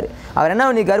எழுதியிருக்காரு. அவர் என்ன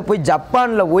பண்ணியிருக்காரு, போய்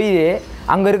ஜப்பானில் போய்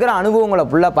அங்கே இருக்கிற அனுபவங்களை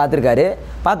ஃபுல்லாக பார்த்துருக்காரு.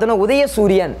 பார்த்தோன்னா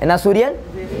உதயசூரியன், என்ன சூரியன்,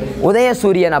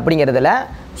 உதயசூரியன் அப்படிங்கிறதுல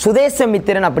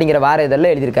சுதேசமித்திரன் அப்படிங்கிற வார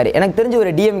இதழில் எழுதியிருக்காரு. எனக்கு தெரிஞ்சு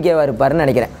ஒரு டிஎம்கேவாக இருப்பாருன்னு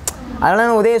நினைக்கிறேன்.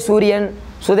 அதனால் உதயசூரியன்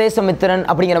சுதேசமித்திரன்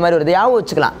அப்படிங்கிற மாதிரி வருது, யாவும்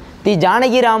வச்சுக்கலாம்.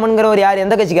 ஜானகிராமன்கிற ஒரு யார்,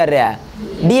 எந்த கட்சிக்காரரு?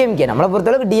 டிஎம்கே. நம்மளை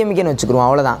பொறுத்தளவுக்கு டிஎம்கேன்னு வச்சுக்கிறோம்,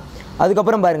 அவ்வளோதான்.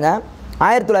 அதுக்கப்புறம் பாருங்கள்,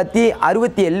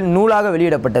 1967 நூலாக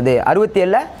வெளியிடப்பட்டது.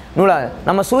 67 நூலாக.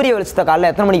 நம்ம சூரிய வெளிச்சத்தை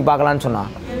காலையில் எத்தனை மணிக்கு பார்க்கலான்னு சொன்னோம்?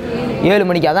 7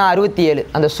 மணிக்கு. அதான் 67.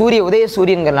 அந்த உதய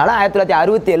சூரியன்கிறனால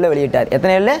 1967 வெளியிட்டார்.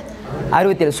 எத்தனை ஏழு?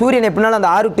 67. சூரியன் எப்படினாலும்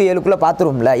அந்த 6 to 7க்குள்ளே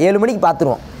பார்த்துருவோம்ல, 7 மணிக்கு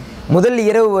பார்த்துருவோம். முதல்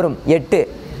இரவு வரும் 8,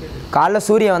 காலைல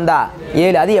சூரியன் வந்தா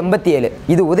 7, அது 87.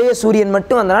 இது உதய சூரியன்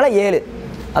மட்டும் வந்தனால 7,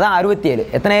 அதான் 67.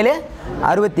 எத்தனை 7?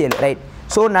 67. ரைட்.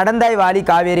 ஸோ நடந்தாய் வாலி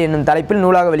காவேரி என்னும் தலைப்பில்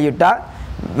நூலாக வெளியிட்டார்.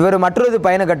 இவர் மற்றொரு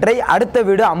பயணக்கட்டுரை அடுத்த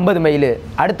வீடு 50 மைல்.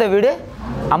 அடுத்த வீடு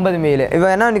 50 மைல்.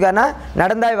 இவர் என்ன பண்ணிக்காருன்னா,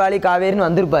 நடந்தாய் வாலி காவேரின்னு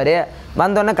வந்திருப்பார்.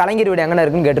 வந்தோடனே கலைஞர் வீடு எங்கே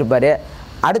இருக்குன்னு கேட்டிருப்பாரு.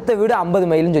 அடுத்த வீடு 50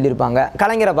 மைல்னு சொல்லியிருப்பாங்க.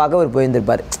 கலைஞரை பார்க்க அவர்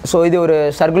போயிருந்திருப்பார். ஸோ இது ஒரு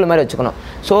சர்க்கிள் மாதிரி வச்சுக்கணும்.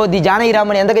 ஸோ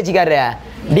ஜானகிராமன் எந்த கட்சிக்காரரு?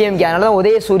 டிஎம்கே. அதனால தான்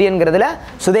உதய சூரியன்கிறதுல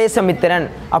சுதேசமித்திரன்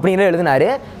அப்படிங்கிற எழுதினார்.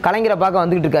 கலைஞரை பார்க்க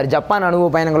வந்துக்கிட்டு இருக்காரு. ஜப்பான்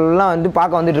அனுபவ பயணங்கள்லாம் வந்து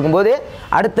பார்க்க வந்துட்டு இருக்கும்போது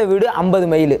அடுத்த வீடு 50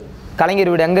 மைல்.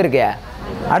 கலைஞர் வீடு எங்கே இருக்கு?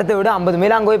 அடுத்த வீடு 50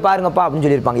 மைல், அங்கே போய் பாருங்கப்பா அப்படின்னு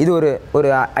சொல்லியிருப்பாங்க. இது ஒரு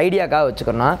ஐடியாக்காக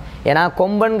வச்சுக்கணும். ஏன்னா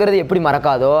கொம்பன்கிறது எப்படி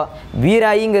மறக்காதோ,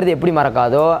 வீராயிங்கிறது எப்படி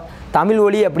மறக்காதோ, தமிழ்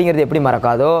ஒளி அப்படிங்கிறது எப்படி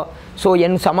மறக்காதோ, ஸோ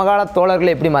என் சமகால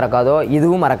தோழர்கள் எப்படி மறக்காதோ,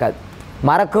 இதுவும் மறக்காது.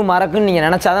 மறக்குன்னு நீங்கள்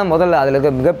நினச்சாதான் முதல்ல அதில்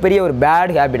இருக்க மிகப்பெரிய ஒரு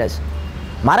பேட் ஹேபிட்டஸ்.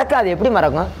 மறக்காது. எப்படி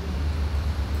மறக்கும்?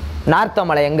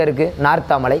 நார்த்தாமலை எங்கே இருக்குது?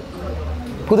 நார்த்தாமலை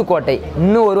புதுக்கோட்டை.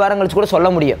 இன்னும் ஒரு வாரம் கழிச்சு கூட சொல்ல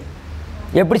முடியும்.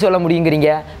 எப்படி சொல்ல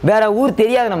முடியுங்கிறீங்க? வேறு ஊர்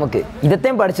தெரியாது நமக்கு,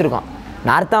 இதைத்தான் படிச்சிருக்கோம்.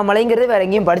 நார்த்தாமலைங்கிறது வேறு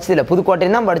எங்கேயும் படிச்சதில்லை,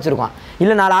 புதுக்கோட்டையும் தான் படிச்சிருக்கோம்.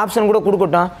 இல்லை 4 ஆப்ஷன் கூட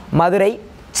கொடுக்கட்டும், மதுரை,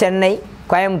 சென்னை,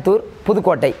 கோயம்புத்தூர்,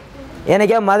 புதுக்கோட்டை.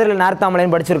 எனக்கே மதுரையில்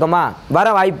நார்த்தாமலைன்னு படிச்சிருக்கோமா? வர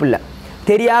வாய்ப்பு இல்லை.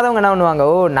 தெரியாதவங்க என்ன பண்ணுவாங்க,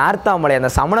 ஓ நார்த்தாமலை அந்த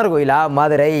சமணர் கோயிலா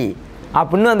மதுரை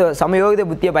அப்படின்னு அந்த சமயோகித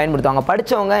புத்தியை பயன்படுத்துவாங்க.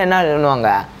 படித்தவங்க என்ன பண்ணுவாங்க,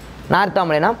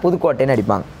 நார்த்தாமலைனா புதுக்கோட்டைன்னு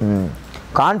அடிப்பாங்க.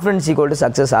 Confidence equal to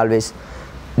success always.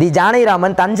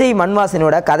 Janakiraman Thanjai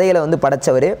மண்வாசனோட கதைகளை வந்து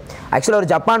படைத்தவர். ஆக்சுவலாக ஒரு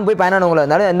ஜப்பான் போய் பயணங்களை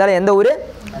இருந்தாலும் எந்த ஊர்?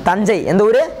 தஞ்சை. எந்த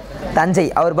ஊர்? தஞ்சை.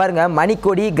 அவர் பாருங்கள்,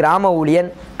 மணிக்கொடி, கிராம ஊழியன்,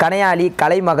 கனையாளி,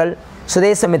 கலைமகள்,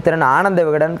 சுதேசமித்திரன், ஆனந்த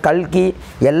விகடன், கல்கி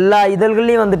எல்லா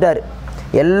இதழ்கள்லையும் வந்துட்டார்.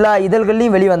 எல்லா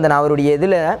இதழ்கள்லையும் வெளிவந்தன அவருடைய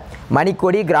இதில்.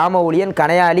 மணிக்கொடி, கிராம ஊழியன்,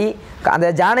 கனையாளி, அந்த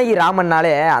ஜானகி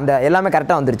ராமன்னாலே அந்த எல்லாமே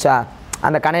கரெக்டாக வந்துருச்சா?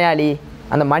 அந்த கனையாளி,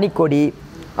 அந்த மணிக்கொடி,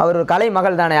 அவர் ஒரு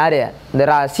கலைமகள் தானே. யார்? இந்த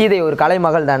சீதை ஒரு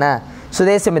கலைமகள் தானே.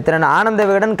 சுதேசமித்திரன், ஆனந்த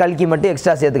விகடன், கல்கி மட்டும்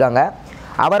எக்ஸ்ட்ரா சேர்த்துக்காங்க.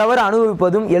 அவரவர்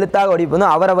அனுபவிப்பதும் எழுத்தாக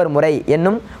வடிப்பதும் அவரவர் முறை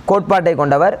என்னும் கோட்பாட்டை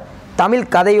கொண்டவர். தமிழ்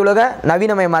கதையுலக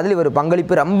நவீனமயமாதல் இவர்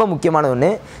பங்களிப்பு ரொம்ப முக்கியமான ஒன்று.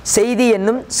 செய்தி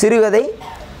என்னும் சிறுகதை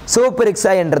சிவப்பு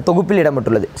ரிக்ஷா என்ற தொகுப்பில்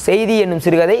இடம்பெற்றுள்ளது. செய்தி என்னும்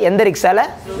சிறுகதை எந்த ரிக்ஷாவில்?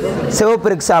 சிவப்பு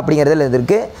ரிக்ஷா அப்படிங்கிறதுல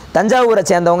இருக்குது. தஞ்சாவூரை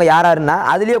சேர்ந்தவங்க யாருன்னா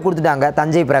அதுலேயே கொடுத்துட்டாங்க.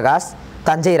 தஞ்சை பிரகாஷ்,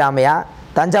 தஞ்சை ராமையா,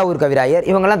 தஞ்சாவூர் கவிராயர்,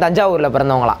 இவங்கெல்லாம் தஞ்சாவூரில்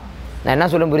பிறந்தவங்களாம். நான் என்ன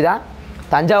சொல்ல புரியுதா?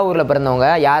 தஞ்சாவூரில் பிறந்தவங்க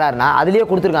யாருன்னா அதுலேயே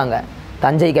கொடுத்துருக்காங்க.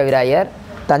 தஞ்சை கவிராயர்,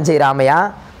 தஞ்சை ராமையா,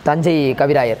 தஞ்சை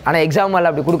கவிராயர். ஆனால் எக்ஸாம்பிள்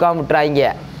அப்படி கொடுக்காம விட்டுறாங்க.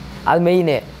 அது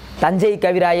மெயின். தஞ்சை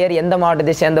கவிராயர் எந்த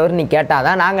மாவட்டத்தை சேர்ந்தவர் நீ கேட்டால்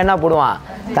தான் நாங்கள் என்ன போடுவோம்?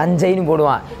 தஞ்சைன்னு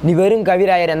போடுவான். நீ வெறும்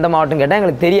கவிராயர் எந்த மாவட்டம் கேட்டால்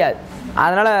எங்களுக்கு தெரியாது.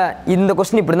 அதனால் இந்த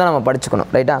கொஸ்டின் இப்படி தான் நம்ம படிச்சுக்கணும்.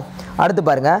 ரைட்டா? அடுத்து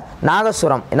பாருங்கள்,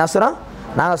 நாகசுரம். என்ன சுரம்?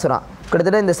 நாகசுரம்.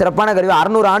 கிட்டத்தட்ட இந்த சிறப்பான கருவி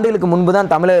 600 ஆண்டுகளுக்கு முன்பு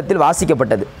தான் தமிழகத்தில்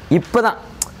வாசிக்கப்பட்டது. இப்போ தான்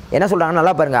என்ன சொல்கிறாங்க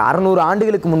நல்லா பாருங்கள், 600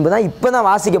 ஆண்டுகளுக்கு முன்பு தான் இப்போ தான்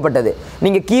வாசிக்கப்பட்டது.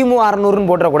 நீங்கள் கிமு 600ன்னு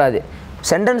போட்டுறக்கூடாது.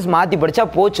 சென்டென்ஸ் மாற்றி படித்தா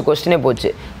போச்சு, கொஸ்டினே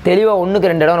போச்சு. தெளிவாக 1க்கு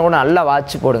 2 இடம் கூட நல்லா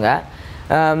வாட்சி போடுங்க.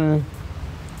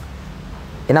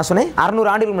 என்ன சொன்னேன்? 600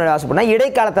 ஆண்டுகளுக்கு முன்னாடி வாசிப்போம்னா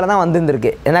இடைக்காலத்தில் தான்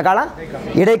வந்துருக்கு. என்ன காலம்?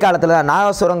 இடைக்காலத்தில் தான்.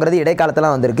 நாகசுரங்கிறது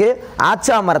இடைக்காலத்தில் வந்திருக்கு.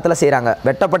 ஆச்சா மரத்தில் செய்கிறாங்க.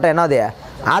 வெட்டப்பட்ட என்ன அது?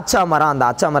 ஆச்சா மரம். அந்த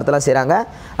ஆச்சா மரத்தில் செய்கிறாங்க.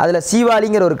 அதில்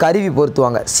சீவாளிங்கிற ஒரு கருவி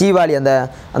பொருத்துவாங்க. சீவாளி அந்த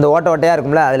அந்த ஓட்ட ஓட்டையாக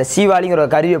இருக்கும்ல, அதில் சீவாளிங்கிற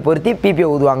ஒரு கருவியை பொருத்தி பிபியை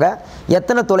ஊதுவாங்க.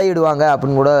 எத்தனை துளையிடுவாங்க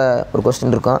அப்படின்னு கூட ஒரு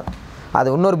கொஸ்டின் இருக்கும்.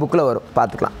 அது இன்னொரு புக்கில் வரும்,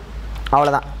 பார்த்துக்கலாம்.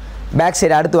 அவ்வளோதான். பேக்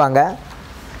சைடு அடுத்து வாங்க.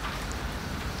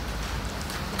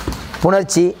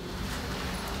 புணர்ச்சி,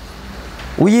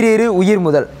 உயிரீறு, உயிர்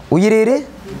முதல். உயிரீறு,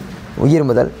 உயிர்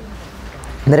முதல்.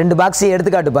 இந்த 2 பாக்ஸை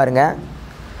எடுத்துக்காட்டு பாருங்கள்.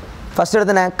 ஃபஸ்ட்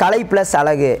எடுத்தன கலை ப்ளஸ்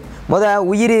அழகு.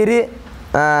 உயிரீறு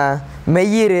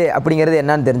மெய்யீறு அப்படிங்கிறது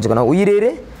என்னன்னு தெரிஞ்சுக்கணும். உயிரீறு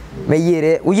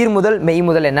மெய்யீறு, உயிர் முதல் மெய்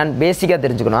முதல் என்னன்னு பேசிக்காக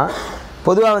தெரிஞ்சுக்கணும்.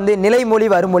 பொதுவாக நிலைமொழி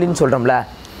வருமொழின்னு சொல்கிறோம்ல.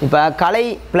 இப்போ கலை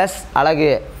ப்ளஸ்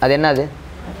அழகு அது என்னது?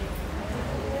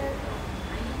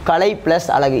 கலை ப்ளஸ்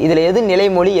அழகு. இதில் எது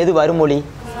நிலைமொழி, எது வருமொழி?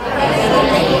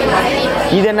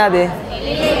 இது என்னது?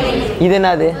 இது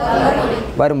என்னது?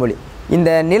 வருமொழி. இந்த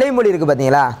நிலைமொழி இருக்குது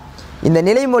பார்த்தீங்களா? இந்த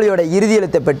நிலைமொழியோட இறுதி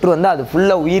எழுத்தை பெற்று வந்தால் அது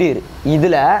ஃபுல்லாக உயிரீறு.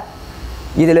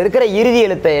 இதில் இருக்கிற இறுதி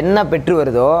எழுத்தை என்ன பெற்று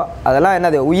வருதோ அதெல்லாம்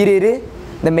என்னது? உயிரீறு.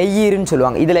 இந்த மெய்யீருன்னு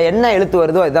சொல்லுவாங்க. இதில் என்ன எழுத்து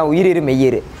வருதோ அதுதான் உயிரீறு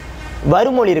மெய்யீறு.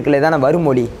 வருமொழி இருக்குல்ல, இதான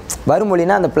வருமொழி.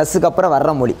 வருமொழினா அந்த ப்ளஸுக்கு அப்புறம்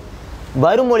வர்ற மொழி.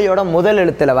 வருமொழியோட முதல்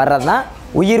எழுத்தில் வர்றது தான்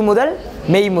உயிர் முதல்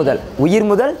மெய் முதல். உயிர்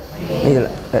முதல் மெய்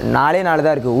முதல் 4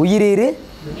 தான் இருக்குது. உயிரீறு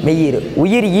மெய்யீறு.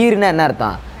 உயிர் ஈருன்னா என்ன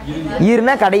அர்த்தம்?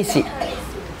 ஈருனா கடைசி.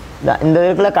 இந்த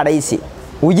இருக்குள்ள கடைசி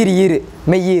உயிர் ஈரு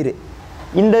மெய்யீரு.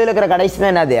 இந்த இதில் இருக்கிற கடைசி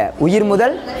தான் என்னது? உயிர்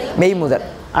முதல் மெய் முதல்.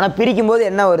 ஆனால் பிரிக்கும் போது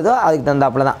என்ன வருதோ அதுக்கு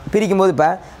தந்தாப்புல தான் பிரிக்கும் போது. இப்போ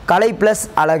கலை ப்ளஸ்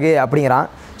அழகு அப்படிங்கிறான்.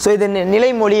 ஸோ இது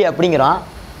நிலைமொழி அப்படிங்கிறான்.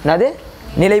 என்னது?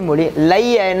 நிலைமொழி. லை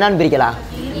என்னான்னு பிரிக்கலாம்?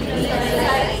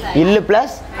 இல்லு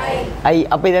ப்ளஸ் ஐ.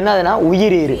 அப்போ இது என்னதுன்னா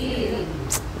உயிர் ஈரு.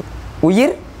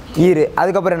 உயிர் ஈரு.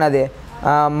 அதுக்கப்புறம் என்னது?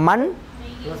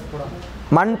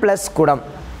 மண் ப்ளஸ் குடம்.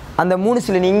 அந்த 3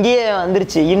 சில இங்கேயே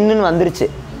வந்துருச்சு, இன்னுன்னு வந்துருச்சு.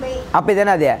 அப்போ இது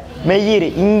என்னது? மெய்யீறு.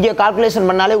 இங்கே கால்குலேஷன்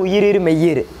பண்ணாலே உயிரீறு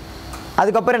மெய்யீறு.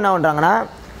 அதுக்கப்புறம் என்ன பண்ணுறாங்கன்னா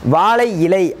வாழை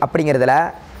இலை அப்படிங்கிறதுல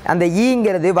அந்த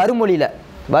ஈங்கிறது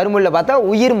வருமொழியில் பார்த்தா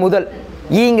உயிர் முதல்.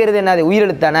 ஈங்கிறது என்னது?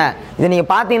 உயிரெழுத்தானே. இதை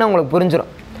நீங்கள் பார்த்தீங்கன்னா உங்களுக்கு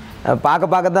புரிஞ்சிடும்.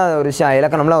 பார்க்க தான் ஒரு விஷயம்,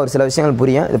 இலக்கணம்லாம் ஒரு சில விஷயங்கள்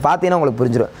புரியும். இது பார்த்தீங்கன்னா உங்களுக்கு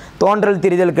புரிஞ்சிடும். தோன்றல்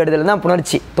திரிதல் கெடுதல் தான்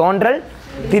புணர்ச்சி. தோன்றல்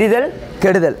திரிதல்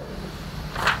கெடுதல்.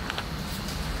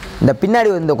 இந்த பின்னாடி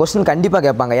இந்த கொஸ்டின் கண்டிப்பாக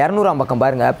கேட்பாங்க. 200ஆம் பக்கம்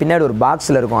பாருங்கள், பின்னாடி ஒரு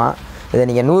பாக்ஸில் இருக்கும். இதை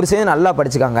நீங்கள் 100% நல்லா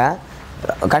படிச்சுக்காங்க.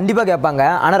 கண்டிப்பாக கேட்பாங்க.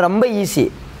 ஆனால் ரொம்ப ஈஸி.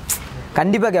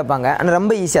 கண்டிப்பாக கேட்பாங்க, ஆனால்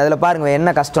ரொம்ப ஈஸி. அதில் பாருங்கள் என்ன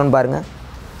கஷ்டம்னு பாருங்கள்.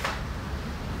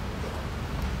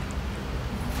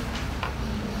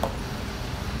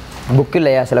 புக்கு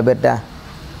இல்லையா சில பேர்கிட்ட?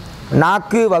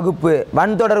 நாக்கு வகுப்பு.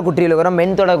 வன்தொடர் குற்றியல் உரம்,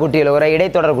 மென்தொடர் குற்றியல் உரம்,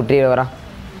 இடைத்தொடர் குற்றியல் உரம்.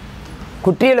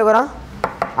 குற்றியல் உரம்,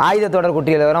 ஆயுத தொடர்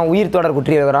குற்றியல் உரம், உயிர் தொடர்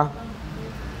குற்றியல் உரம்,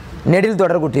 நெடில்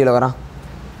தொடர் குற்றியல் உரம்.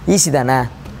 ஈஸி தானே?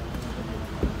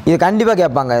 இது கண்டிப்பாக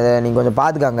கேட்பாங்க. இதை நீங்கள் கொஞ்சம்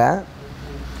பார்த்துக்காங்க.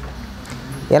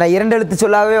 ஏன்னா 2 எழுத்து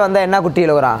சொல்லாகவே வந்தால் என்ன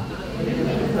குற்றியல் உரம்?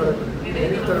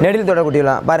 நெடில் தொடர்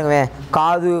குற்றியல். பாருங்க,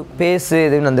 காது பேசு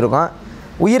இதுன்னு வந்திருக்கும்.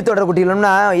 உயிர் தொடர்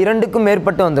குற்றியல்னா 2க்கும்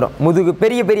மேற்பட்டு வந்துடும். முதுகு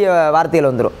பெரிய பெரிய வார்த்தைகள்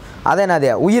வந்துடும். அதை என்னது?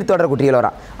 உயிர் தொடர் குற்றியல்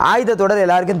வரும். ஆயுத தொடர்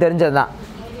எல்லாருக்கும் தெரிஞ்சது தான்.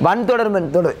 வன் தொடர்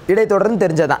மென் தொடர் இடைத்தொடர்னு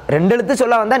தெரிஞ்சது தான். 2 எழுத்து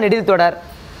சொல்ல வந்தால் நெடில் தொடர்,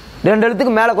 2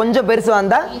 எழுத்துக்கு மேலே கொஞ்சம் பெருசு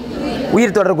வந்தால்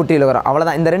உயிர் தொடர் குற்றியல் வரும்.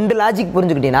 அவ்வளோதான். இந்த 2 லாஜிக்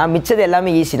புரிஞ்சுக்கிட்டீங்கன்னா மிச்சது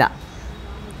எல்லாமே ஈஸி தான்.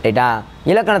 ரைட்டா?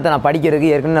 இலக்கணத்தை நான்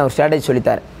படிக்கிறதுக்கு ஏற்கனவே நான் ஒரு ஸ்ட்ராட்டஜி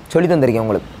சொல்லி தந்திருக்கேன்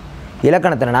உங்களுக்கு.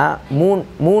 இலக்கணத்தில் நான்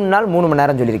 3 நாள் 3 மணி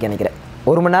நேரம் சொல்லியிருக்கேன் நினைக்கிறேன்.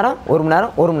 1 மணி நேரம் 1 மணி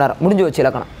நேரம் 1 மணி நேரம் முடிஞ்சு வச்சு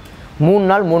இலக்கணம். 3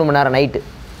 நாள் 3 மணி நேரம் நைட்டு.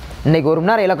 இன்றைக்கி 1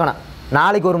 மணி நேரம் இலக்கணம்,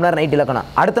 நாளைக்கு 1 மணி நேரம் நைட்டு இலக்கணம்,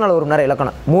 அடுத்த நாள் 1 மணி நேரம்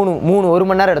இலக்கணம். 1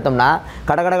 மணி நேரம் எடுத்தோம்னா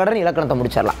கடன்னு இலக்கணத்தை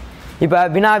முடிச்சிடலாம். இப்போ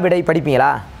வினா விடை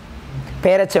படிப்பீங்களா?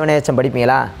 பேரச்ச வினையச்சம்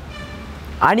படிப்பீங்களா?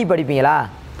 அணி படிப்பீங்களா?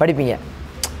 படிப்பீங்க.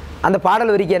 அந்த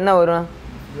பாடல் வரிக்கு என்ன வரும்?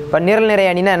 இப்போ நிரல் நிறை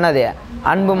அணின்னா என்னது?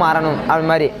 அன்பும் அறனும் அது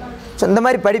மாதிரி. ஸோ இந்த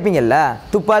மாதிரி படிப்பீங்கள்ல.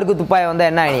 துப்பாருக்கு துப்பாய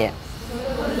வந்தால் என்ன அணிய?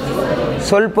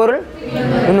 சொல் பொருள்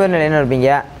உண்மை நிலை என்ன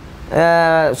இருப்பீங்க?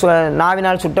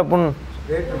 நாவினால் சுட்ட புண்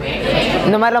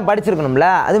இந்த மாதிரிலாம் படிச்சிருக்கணும்ல.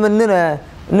 அது மாதிரி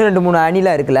இன்னும் 2-3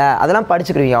 அணிலாம் இருக்குல்ல, அதெல்லாம்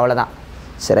படிச்சுக்கிருவீங்க. அவ்வளோதான்.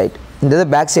 சரி, ரைட். இந்த இதை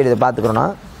பேக் சைடு இதை பார்த்துக்கிறோன்னா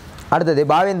அடுத்தது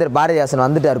பாவேந்தர் பாரதிதாசன்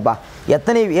வந்துட்டாருப்பா.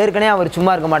 ஏற்கனவே அவர்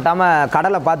சும்மா இருக்க மாட்டாமல்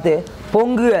கடலை பார்த்து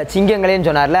பொங்கு சிங்கங்களேன்னு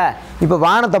சொன்னார்ல. இப்போ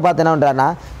வானத்தை பார்த்து என்ன பண்ணுறாருன்னா,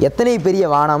 எத்தனை பெரிய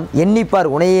வானம் எண்ணிப்பார்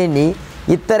உனையே நீ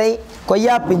இத்தனை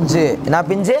கொய்யா பிஞ்சு. என்ன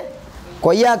பிஞ்சு?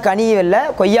 கொய்யா கனி இல்லை,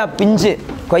 கொய்யா பிஞ்சு.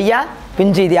 கொய்யா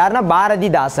பிஞ்சு. இது யாருன்னா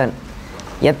பாரதிதாசன்.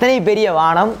 எத்தனை பெரிய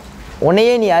வானம்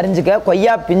உன்னையே நீ அறிஞ்சிக்க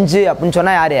கொய்யா பிஞ்சு அப்படின்னு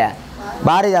சொன்னால் யார்?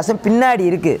 பாரதிதாசன். பின்னாடி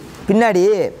இருக்குது, பின்னாடி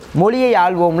மொழியை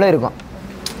ஆள்வோம்ல இருக்கும்.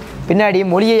 பின்னாடி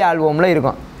மொழியை ஆள்வோம்ல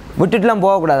இருக்கும். விட்டுட்டுலாம்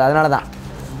போகக்கூடாது. அதனால தான்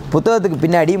புத்தகத்துக்கு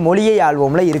பின்னாடி மொழியை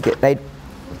ஆள்வோம்ல இருக்குது. ரைட்,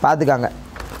 பார்த்துக்காங்க.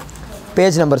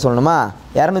 பேஜ் நம்பர் சொல்லணுமா?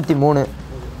 203.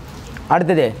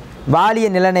 அடுத்தது வாலிய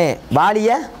நிலனே. வாலிய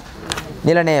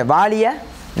நிலனே. வாலிய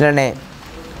நிலனே.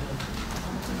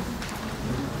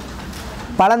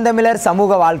 பழந்தமிழர்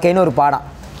சமூக வாழ்க்கைன்னு ஒரு பாடம்.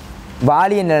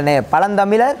 வாலிய நிலனே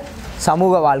பழந்தமிழர்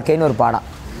சமூக வாழ்க்கைன்னு ஒரு பாடம்.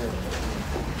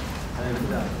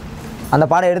 அந்த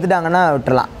பாடம் எடுத்துட்டாங்கன்னா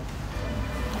விட்டுறலாம்.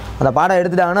 அந்த பாடம்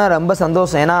எடுத்துட்டாங்கன்னா ரொம்ப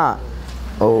சந்தோஷம். ஏன்னா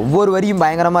ஒவ்வொரு வரியும்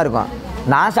பயங்கரமாக இருக்கும்.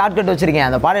 நான் ஷார்ட்கட் வச்சுருக்கேன்.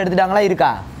 அந்த பாடம் எடுத்துட்டாங்களா?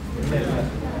 இருக்கா?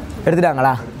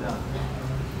 எடுத்துட்டாங்களா?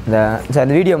 இந்த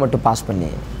வீடியோ மட்டும் பாஸ் பண்ணி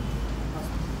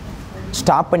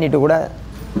ஸ்டாப் பண்ணிவிட்டு கூட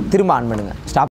திரும்ப ஆன் பண்ணுங்கள். ஸ்டாப்